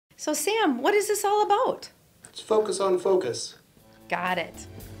So Sam, what is this all about? Let's focus on focus. Got it.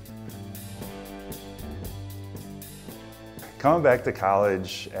 Coming back to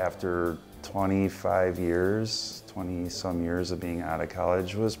college after 25 years, 20-some years of being out of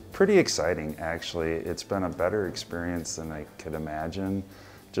college was pretty exciting, actually. It's been a better experience than I could imagine.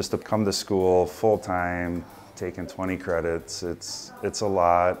 Just to come to school full-time, taking 20 credits, it's a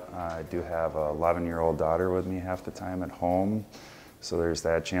lot. I do have a 11-year-old daughter with me half the time at home, so there's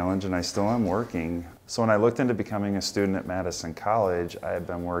that challenge, and I still am working. So when I looked into becoming a student at Madison College, I had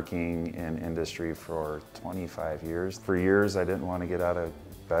been working in industry for 25 years. For years, I didn't want to get out of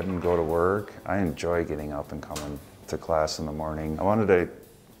bed and go to work. I enjoy getting up and coming to class in the morning. I wanted to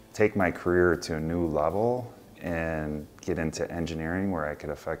take my career to a new level and get into engineering where I could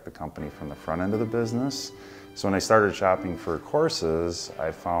affect the company from the front end of the business. So when I started shopping for courses,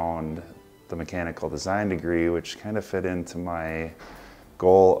 I found the mechanical design degree, which kind of fit into my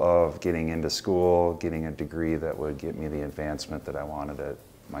goal of getting into school, getting a degree that would get me the advancement that I wanted at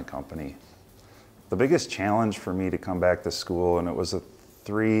my company. The biggest challenge for me to come back to school, and it was a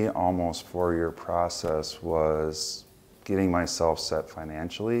almost 4-year process, was getting myself set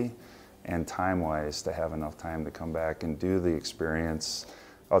financially and time-wise to have enough time to come back and do the experience.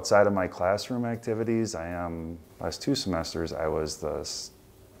 Outside of my classroom activities, last 2 semesters, I was the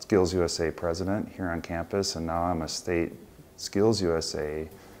Skills USA president here on campus, and now I'm a state Skills USA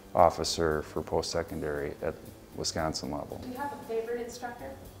officer for post-secondary at Wisconsin level. Do you have a favorite instructor?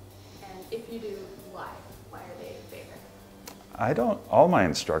 And if you do, why? Why are they your favorite? All my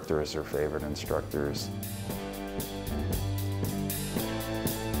instructors are favorite instructors.